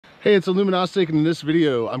Hey, it's Illuminostic, and in this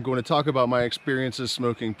video I'm going to talk about my experiences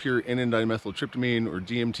smoking pure N,N-dimethyltryptamine, or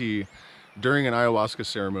DMT, during an ayahuasca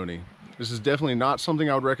ceremony. This is definitely not something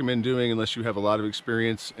I would recommend doing unless you have a lot of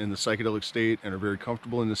experience in the psychedelic state and are very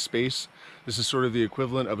comfortable in this space. This is sort of the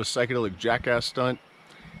equivalent of a psychedelic jackass stunt,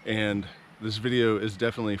 and this video is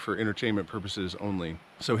definitely for entertainment purposes only.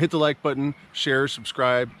 So hit the like button, share,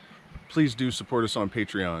 subscribe. Please do support us on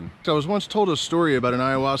Patreon. I was once told a story about an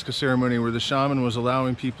ayahuasca ceremony where the shaman was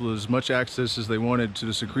allowing people as much access as they wanted to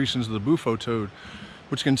the secretions of the bufo toad,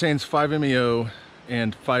 which contains 5-MeO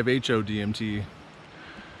and 5-HO-DMT,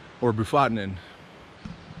 or bufotenin.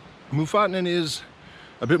 Bufotenin is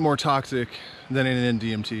a bit more toxic than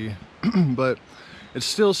N,N-DMT, but it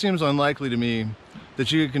still seems unlikely to me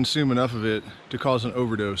that you could consume enough of it to cause an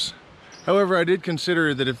overdose. However, I did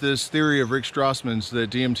consider that if this theory of Rick Strassman's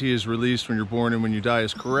that DMT is released when you're born and when you die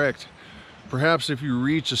is correct, perhaps if you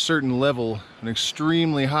reach a certain level, an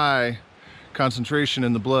extremely high concentration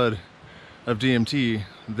in the blood of DMT,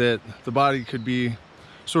 that the body could be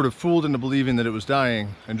sort of fooled into believing that it was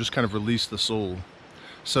dying and just kind of release the soul.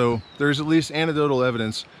 So there's at least anecdotal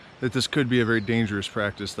evidence that this could be a very dangerous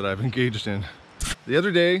practice that I've engaged in. The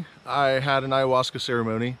other day, I had an ayahuasca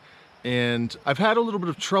ceremony, and I've had a little bit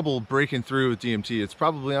of trouble breaking through with DMT. It's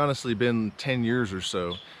probably honestly been 10 years or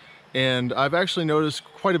so. And I've actually noticed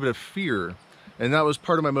quite a bit of fear. And that was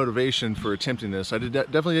part of my motivation for attempting this. I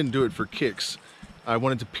definitely didn't do it for kicks. I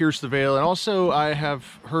wanted to pierce the veil. And also I have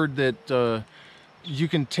heard that you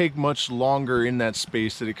can take much longer in that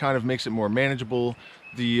space, that it kind of makes it more manageable.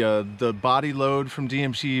 The body load from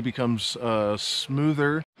DMT becomes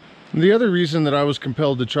smoother. The other reason that I was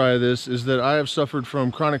compelled to try this is that I have suffered from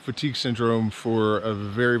chronic fatigue syndrome for a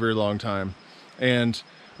very, very long time. And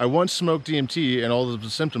I once smoked DMT and all of the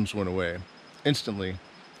symptoms went away instantly.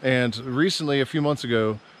 And recently, a few months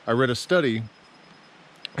ago, I read a study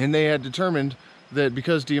and they had determined that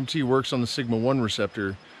because DMT works on the sigma-1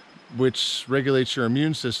 receptor, which regulates your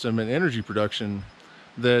immune system and energy production,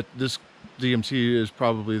 that this DMT is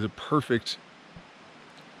probably the perfect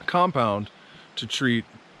compound to treat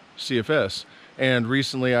CFS. And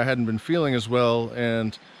recently I hadn't been feeling as well,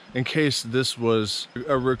 and in case this was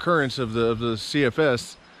a recurrence of the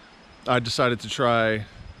CFS, I decided to try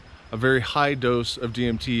a very high dose of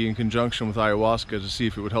DMT in conjunction with ayahuasca to see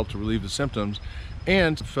if it would help to relieve the symptoms,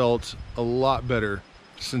 and felt a lot better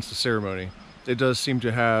since the ceremony. It does seem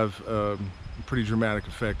to have a pretty dramatic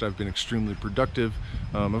effect. I've been extremely productive.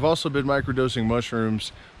 I've also been microdosing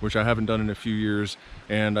mushrooms, which I haven't done in a few years,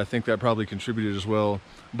 and I think that probably contributed as well.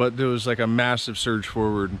 But there was like a massive surge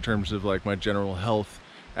forward in terms of like my general health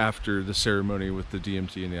after the ceremony with the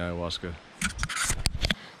DMT and the ayahuasca.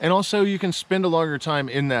 And also you can spend a longer time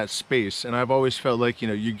in that space, and I've always felt like, you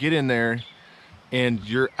know, you get in there and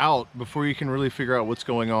you're out before you can really figure out what's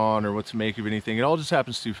going on or what to make of anything. It all just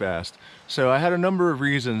happens too fast. So I had a number of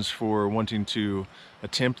reasons for wanting to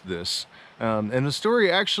attempt this. And the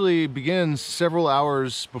story actually begins several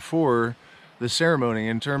hours before the ceremony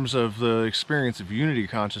in terms of the experience of unity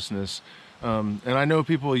consciousness. And I know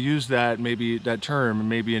people use that term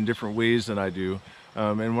maybe in different ways than I do.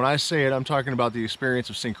 And when I say it, I'm talking about the experience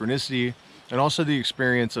of synchronicity, and also the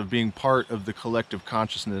experience of being part of the collective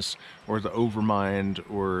consciousness, or the overmind,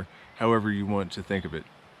 or however you want to think of it.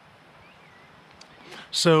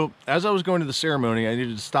 So as I was going to the ceremony, I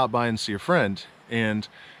needed to stop by and see a friend. And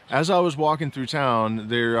as I was walking through town,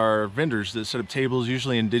 there are vendors that set up tables,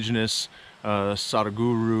 usually indigenous,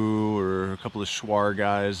 Sadhguru or a couple of Shwar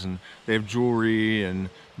guys, and they have jewelry and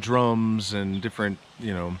drums and different,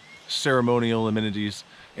 you know, ceremonial amenities.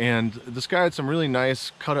 And this guy had some really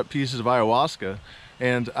nice cut up pieces of ayahuasca,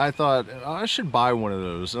 and I thought I should buy one of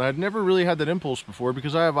those. And I'd never really had that impulse before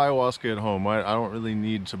because I have ayahuasca at home. I don't really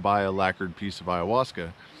need to buy a lacquered piece of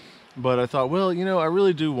ayahuasca. But I thought, well, you know, I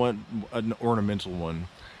really do want an ornamental one.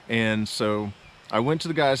 And so I went to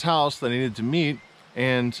the guy's house that I needed to meet,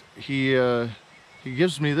 and he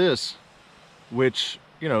gives me this, which,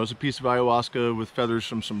 you know, is a piece of ayahuasca with feathers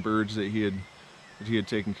from some birds that he had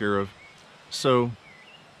taken care of. So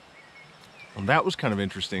well, that was kind of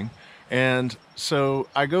interesting. And so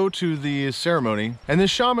I go to the ceremony, and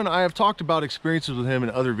this shaman, I have talked about experiences with him in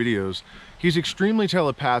other videos. He's extremely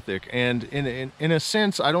telepathic, and in a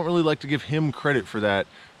sense, I don't really like to give him credit for that,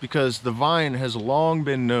 because the vine has long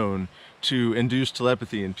been known to induce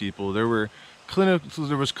telepathy in people. There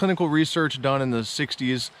was clinical research done in the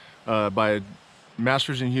 60s by a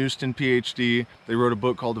master's in Houston, PhD. They wrote a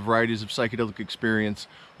book called The Varieties of Psychedelic Experience,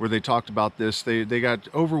 where they talked about this. They got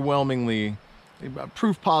overwhelmingly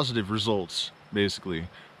proof positive results, basically,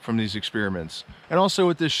 from these experiments. And also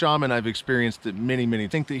with this shaman, I've experienced it many. I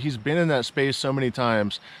think that he's been in that space so many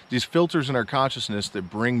times. These filters in our consciousness that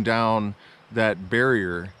bring down that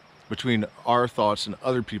barrier between our thoughts and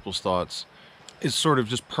other people's thoughts is sort of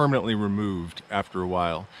just permanently removed after a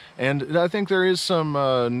while. And I think there is some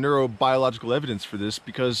neurobiological evidence for this,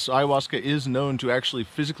 because ayahuasca is known to actually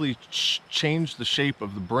physically change the shape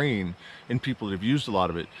of the brain in people that have used a lot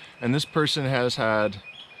of it. And this person has had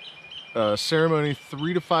a ceremony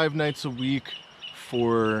 3 to 5 nights a week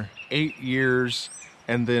for 8 years,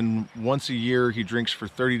 and then once a year he drinks for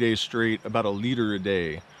 30 days straight about 1 liter a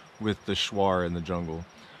day with the shwar in the jungle.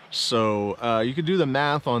 So you could do the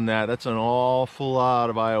math on that. That's an awful lot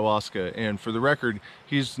of ayahuasca. And for the record,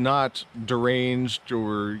 he's not deranged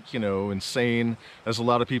or, you know, insane, as a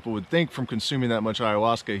lot of people would think from consuming that much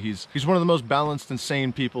ayahuasca. He's one of the most balanced and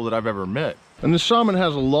sane people that I've ever met. And the shaman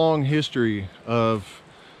has a long history of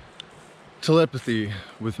telepathy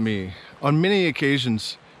with me. On many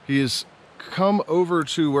occasions, he has come over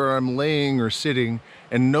to where I'm laying or sitting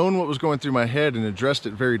and known what was going through my head and addressed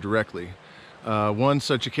it very directly. One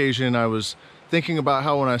such occasion, I was thinking about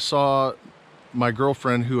how when I saw my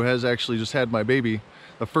girlfriend, who has actually just had my baby,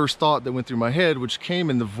 the first thought that went through my head, which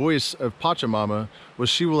came in the voice of Pachamama,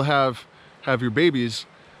 was she will have your babies.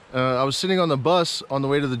 I was sitting on the bus on the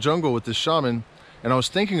way to the jungle with this shaman, and I was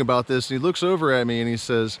thinking about this, and he looks over at me and he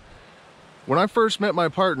says, when I first met my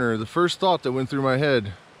partner, the first thought that went through my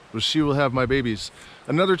head was she will have my babies.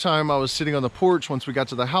 Another time I was sitting on the porch once we got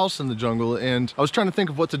to the house in the jungle, and I was trying to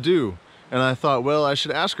think of what to do. And I thought, well, I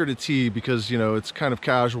should ask her to tea because, you know, it's kind of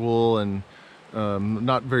casual and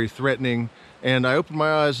not very threatening. And I opened my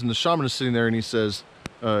eyes and the shaman is sitting there and he says,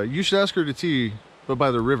 you should ask her to tea, but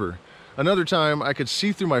by the river. Another time I could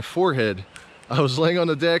see through my forehead. I was laying on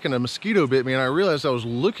the deck and a mosquito bit me, and I realized I was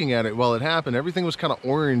looking at it while it happened. Everything was kind of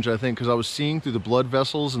orange, I think, because I was seeing through the blood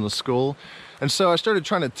vessels in the skull. And so I started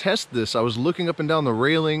trying to test this. I was looking up and down the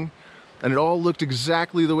railing, and it all looked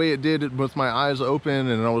exactly the way it did with my eyes open,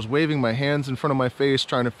 and I was waving my hands in front of my face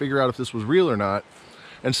trying to figure out if this was real or not.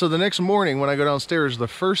 And so the next morning when I go downstairs, the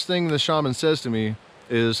first thing the shaman says to me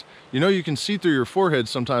is, you know, you can see through your forehead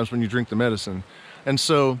sometimes when you drink the medicine. And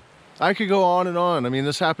so I could go on and on. I mean,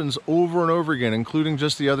 this happens over and over again, including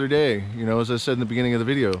just the other day, you know, as I said in the beginning of the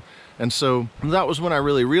video. And so that was when I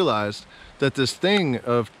really realized that this thing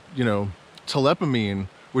of, you know, telepamine,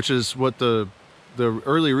 which is what the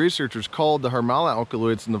early researchers called the harmala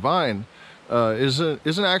alkaloids in the vine, is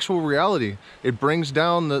an actual reality. It brings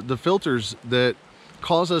down the filters that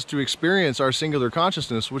cause us to experience our singular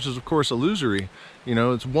consciousness, which is of course illusory. You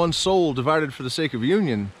know, it's one soul divided for the sake of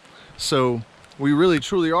union. So we really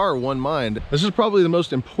truly are one mind. This is probably the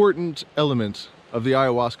most important element of the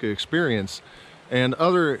ayahuasca experience, and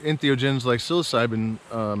other entheogens like psilocybin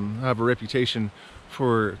have a reputation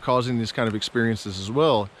for causing these kind of experiences as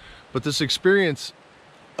well. But this experience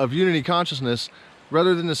of unity consciousness,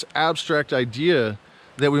 rather than this abstract idea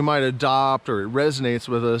that we might adopt or it resonates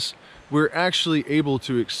with us, we're actually able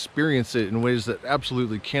to experience it in ways that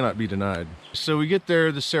absolutely cannot be denied. So we get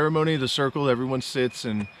there, the ceremony, the circle, everyone sits,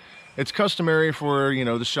 and it's customary for, you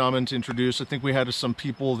know, the shaman to introduce. I think we had some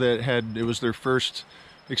people that it was their first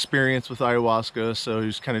experience with ayahuasca, so he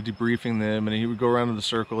was kind of debriefing them, and he would go around in the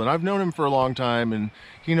circle. And I've known him for a long time, and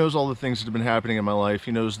he knows all the things that have been happening in my life.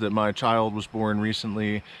 He knows that my child was born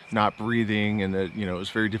recently, not breathing, and that, you know, it was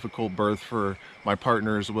a very difficult birth for my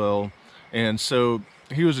partner as well. And so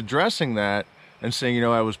he was addressing that and saying, you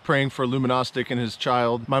know, I was praying for luminostic in his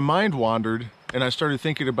child. My mind wandered, and I started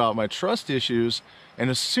thinking about my trust issues. And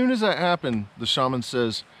as soon as that happened, the shaman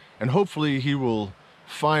says, and hopefully he will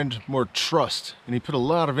find more trust. And he put a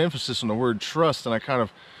lot of emphasis on the word trust, and I kind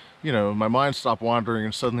of, you know, my mind stopped wandering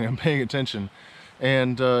and suddenly I'm paying attention.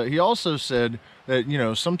 And he also said that, you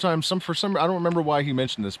know, sometimes I don't remember why he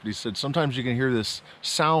mentioned this, but he said sometimes you can hear this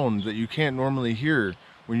sound that you can't normally hear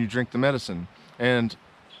when you drink the medicine. And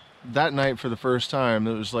that night, for the first time,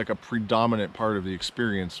 it was like a predominant part of the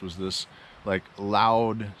experience was this like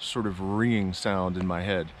loud sort of ringing sound in my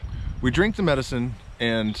head. We drink the medicine,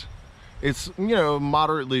 and it's, you know,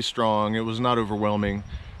 moderately strong. It was not overwhelming.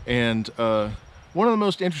 And one of the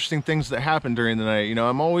most interesting things that happened during the night, you know,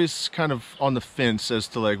 I'm always kind of on the fence as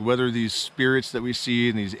to like whether these spirits that we see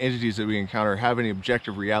and these entities that we encounter have any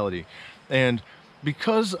objective reality. And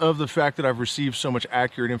because of the fact that I've received so much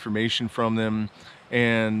accurate information from them,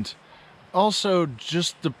 and also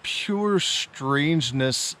just the pure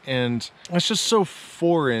strangeness, and it's just so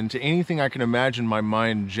foreign to anything I can imagine my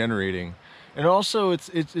mind generating. And also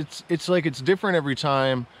it's like it's different every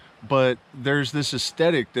time, but there's this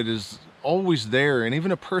aesthetic that is always there, and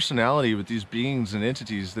even a personality with these beings and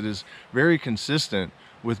entities that is very consistent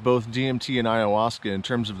with both DMT and ayahuasca in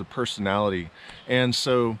terms of the personality. And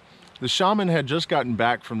so the shaman had just gotten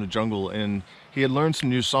back from the jungle, and he had learned some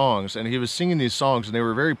new songs, and he was singing these songs, and they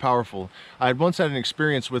were very powerful. I had once had an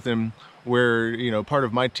experience with him where, you know, part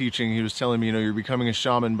of my teaching, he was telling me, you know, you're becoming a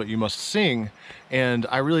shaman, but you must sing. And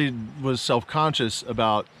I really was self-conscious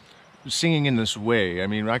about singing in this way. I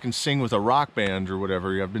mean, I can sing with a rock band or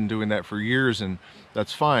whatever. I've been doing that for years, and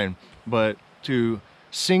that's fine. But to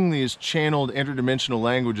sing these channeled interdimensional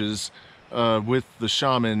languages with the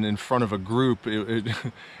shaman in front of a group,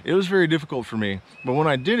 it was very difficult for me. But when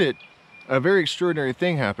I did it, a very extraordinary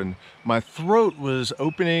thing happened. My throat was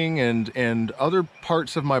opening, and other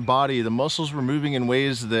parts of my body, the muscles were moving in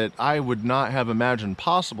ways that I would not have imagined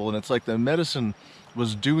possible. And it's like the medicine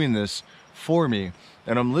was doing this for me.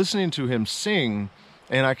 And I'm listening to him sing,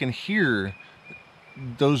 and I can hear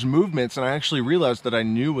those movements, and I actually realized that I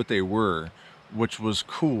knew what they were, which was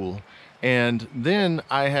cool. And then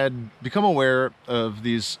I had become aware of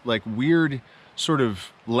these like weird sort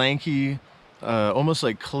of lanky, almost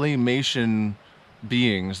like claymation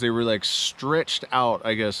beings. They were like stretched out,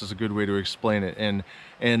 I guess is a good way to explain it.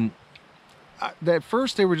 And at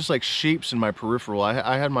first they were just like shapes in my peripheral.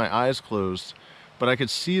 I had my eyes closed, but I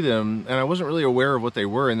could see them, and I wasn't really aware of what they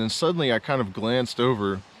were. And then suddenly I kind of glanced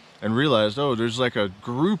over and realized, oh, there's like a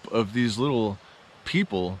group of these little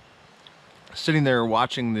people sitting there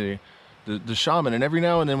watching the shaman. And every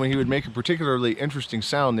now and then when he would make a particularly interesting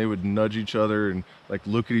sound, they would nudge each other and like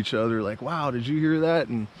look at each other like, wow, did you hear that?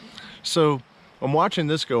 And so I'm watching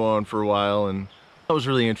this go on for a while, and that was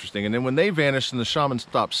really interesting. And then when they vanished and the shaman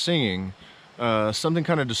stopped singing, something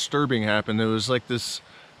kind of disturbing happened. There was like this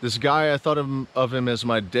guy, I thought of him as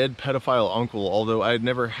my dead pedophile uncle, although I had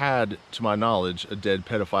never had, to my knowledge, a dead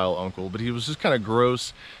pedophile uncle. But he was just kind of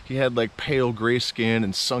gross. He had like pale gray skin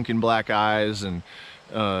and sunken black eyes, and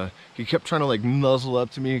he kept trying to like nuzzle up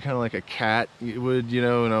to me, kind of like a cat would, you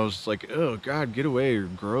know, and I was like, oh God, get away, you're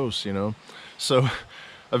gross, you know? So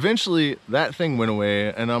eventually that thing went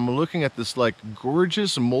away, and I'm looking at this like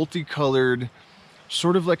gorgeous, multicolored,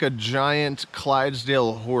 sort of like a giant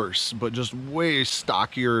Clydesdale horse, but just way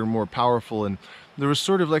stockier and more powerful. And there was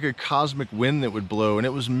sort of like a cosmic wind that would blow, and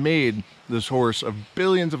it was made, this horse, of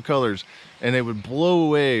billions of colors, and it would blow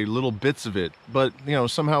away little bits of it. But, you know,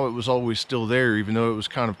 somehow it was always still there, even though it was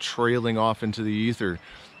kind of trailing off into the ether,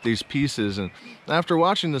 these pieces. And after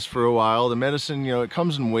watching this for a while, the medicine, you know, it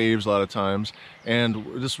comes in waves a lot of times, and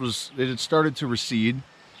it had started to recede,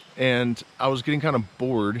 and I was getting kind of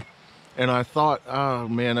bored. And I thought, oh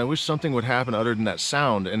man, I wish something would happen other than that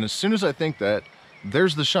sound. And as soon as I think that,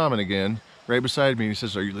 there's the shaman again, right beside me. He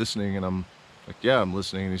says, are you listening? And I'm like, yeah, I'm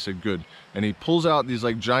listening. And he said, good. And he pulls out these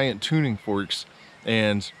like giant tuning forks,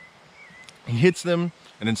 and he hits them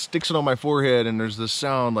and then sticks it on my forehead. And there's this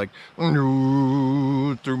sound like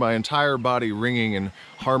through my entire body, ringing and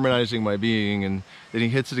harmonizing my being. And then he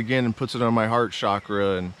hits it again and puts it on my heart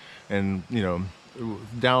chakra, and you know,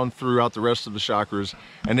 down throughout the rest of the chakras.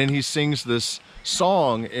 And then he sings this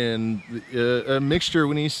song in a mixture.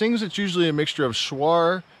 When he sings, it's usually a mixture of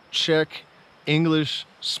Shwar, Czech, English,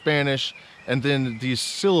 Spanish, and then these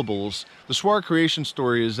syllables. The Shwar creation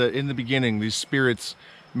story is that in the beginning, these spirits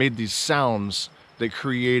made these sounds that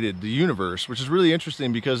created the universe, which is really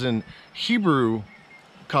interesting because in Hebrew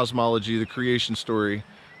cosmology, the creation story,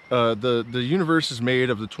 the universe is made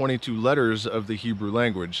of the 22 letters of the Hebrew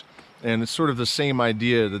language. And it's sort of the same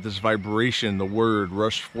idea that this vibration, the word,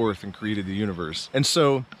 rushed forth and created the universe. And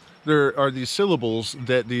so there are these syllables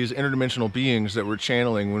that these interdimensional beings that we're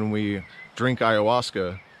channeling when we drink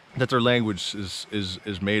ayahuasca, that their language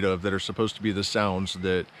is made of, that are supposed to be the sounds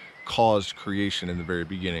that caused creation in the very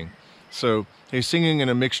beginning. So he's singing in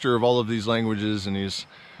a mixture of all of these languages, and he's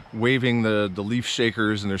waving the leaf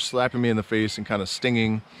shakers, and they're slapping me in the face and kind of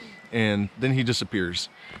stinging, and then he disappears.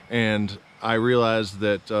 And I realized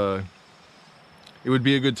that it would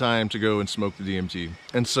be a good time to go and smoke the DMT.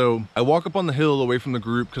 And so I walk up on the hill away from the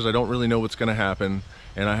group because I don't really know what's gonna happen.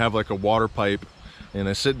 And I have like a water pipe, and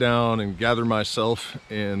I sit down and gather myself,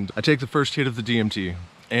 and I take the first hit of the DMT.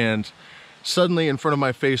 And suddenly in front of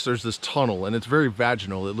my face, there's this tunnel, and it's very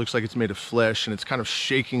vaginal. It looks like it's made of flesh, and it's kind of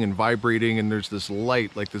shaking and vibrating. And there's this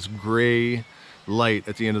light, like this gray light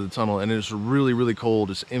at the end of the tunnel. And it's really, really cold.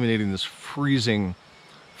 It's emanating this freezing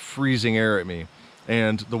air at me,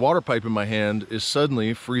 and the water pipe in my hand is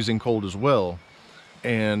suddenly freezing cold as well.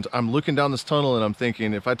 And I'm looking down this tunnel, and I'm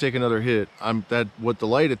thinking, if I take another hit, what the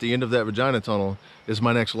light at the end of that vagina tunnel is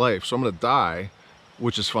my next life. So I'm gonna die,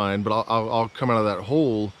 which is fine, but I'll come out of that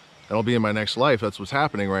hole and I'll be in my next life. That's what's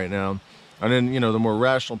happening right now. And then, you know, the more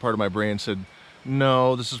rational part of my brain said,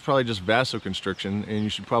 no, this is probably just vasoconstriction and you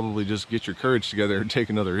should probably just get your courage together and take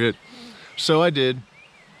another hit. So I did.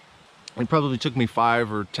 It probably took me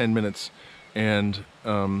 5 or 10 minutes, and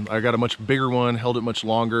I got a much bigger one, held it much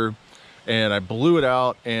longer, and I blew it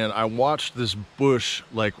out, and I watched this bush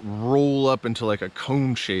like roll up into like a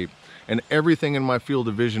cone shape, and everything in my field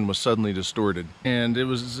of vision was suddenly distorted. And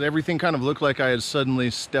everything kind of looked like I had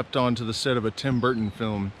suddenly stepped onto the set of a Tim Burton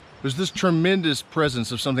film. There's this tremendous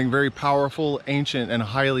presence of something very powerful, ancient, and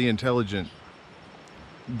highly intelligent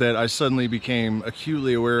that I suddenly became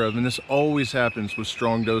acutely aware of, and this always happens with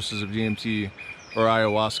strong doses of DMT or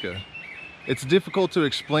ayahuasca. It's difficult to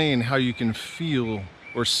explain how you can feel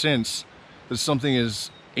or sense that something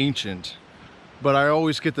is ancient, but I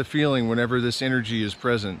always get the feeling whenever this energy is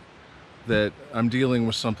present that I'm dealing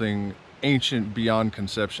with something ancient beyond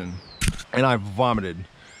conception. And I vomited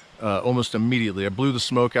almost immediately. I blew the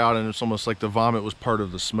smoke out, and it's almost like the vomit was part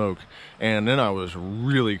of the smoke. And then I was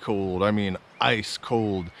really cold. I mean, ice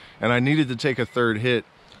cold. And I needed to take a third hit,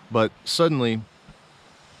 but suddenly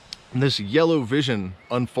this yellow vision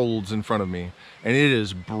unfolds in front of me, and it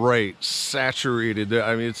is bright, saturated.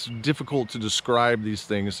 I mean, it's difficult to describe these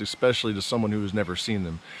things, especially to someone who has never seen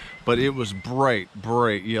them, but it was bright,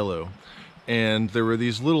 bright yellow. And there were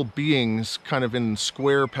these little beings kind of in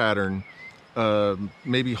square pattern,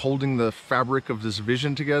 maybe holding the fabric of this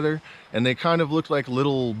vision together, and they kind of looked like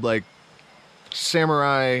little like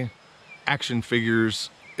samurai action figures,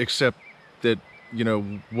 except that, you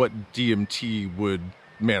know, what DMT would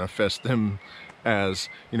manifest them as,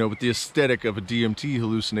 you know, with the aesthetic of a DMT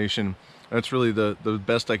hallucination. That's really the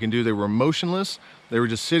best I can do. They were motionless. They were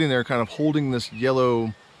just sitting there kind of holding this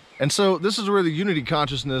yellow. And so this is where the unity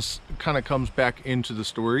consciousness kind of comes back into the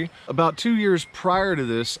story. About 2 years prior to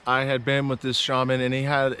this, I had been with this shaman, and he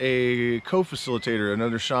had a co-facilitator,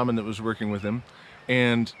 another shaman that was working with him.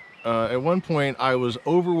 And at one point I was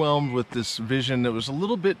overwhelmed with this vision that was a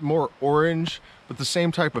little bit more orange, but the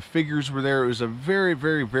same type of figures were there. It was a very,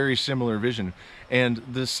 very, very similar vision. And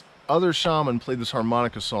this other shaman played this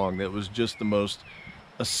harmonica song that was just the most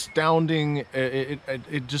astounding.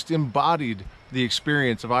 It just embodied the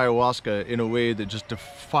experience of ayahuasca in a way that just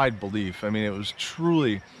defied belief. I mean, it was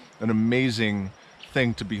truly an amazing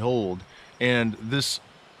thing to behold. And this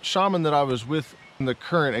shaman that I was with on the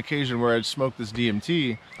current occasion where I'd smoked this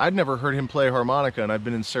DMT, I'd never heard him play harmonica, and I've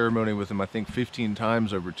been in ceremony with him I think 15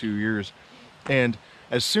 times over 2 years. And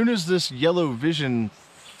as soon as this yellow vision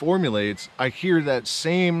formulates, I hear that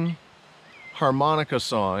same harmonica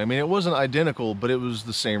song. I mean, it wasn't identical, but it was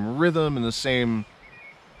the same rhythm and the same,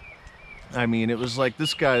 I mean, it was like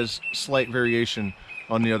this guy's slight variation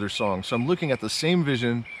on the other song. So I'm looking at the same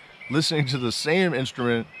vision, listening to the same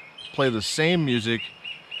instrument, play the same music,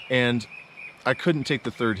 and I couldn't take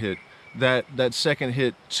the third hit. That second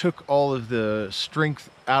hit took all of the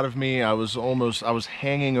strength out of me. I was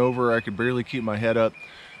hanging over. I could barely keep my head up.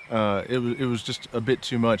 It was just a bit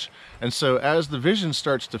too much. And so as the vision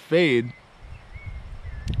starts to fade,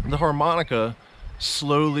 the harmonica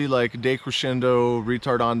slowly, like decrescendo,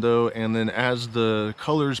 retardando, and then as the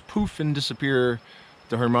colors poof and disappear,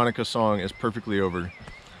 the harmonica song is perfectly over.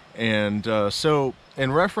 And so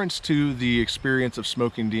in reference to the experience of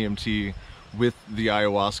smoking DMT with the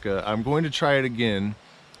ayahuasca, I'm going to try it again,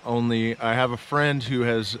 only I have a friend who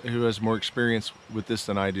has more experience with this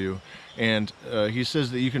than I do, and he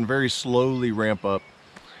says that you can very slowly ramp up,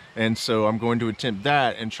 and so I'm going to attempt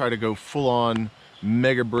that and try to go full-on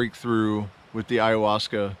mega breakthrough with the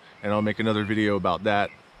ayahuasca, and I'll make another video about that.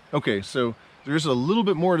 Okay, so there's a little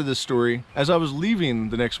bit more to this story. As I was leaving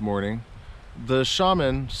the next morning, the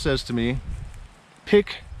shaman says to me,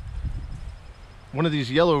 pick one of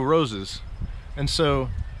these yellow roses. And so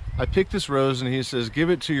I picked this rose, and he says, give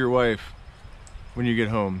it to your wife when you get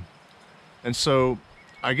home. And so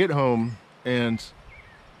I get home, and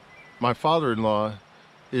my father-in-law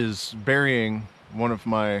is burying one of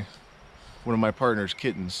my partner's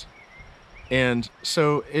kittens. And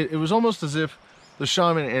so it was almost as if the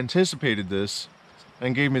shaman anticipated this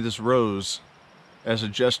and gave me this rose as a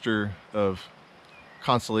gesture of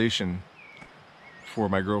consolation for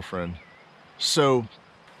my girlfriend. So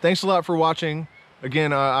thanks a lot for watching.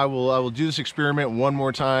 Again, I will do this experiment one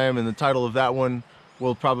more time, and the title of that one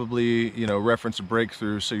will probably, you know, reference a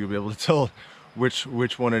breakthrough, so you'll be able to tell which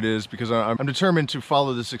one it is, because I'm determined to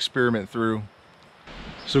follow this experiment through.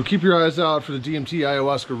 So keep your eyes out for the DMT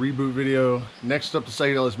Ayahuasca reboot video. Next up, the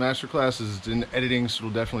Psychedelics Masterclass is in editing, so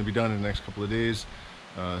it'll definitely be done in the next couple of days.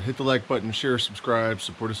 Hit the like button, share, subscribe,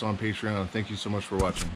 support us on Patreon. Thank you so much for watching.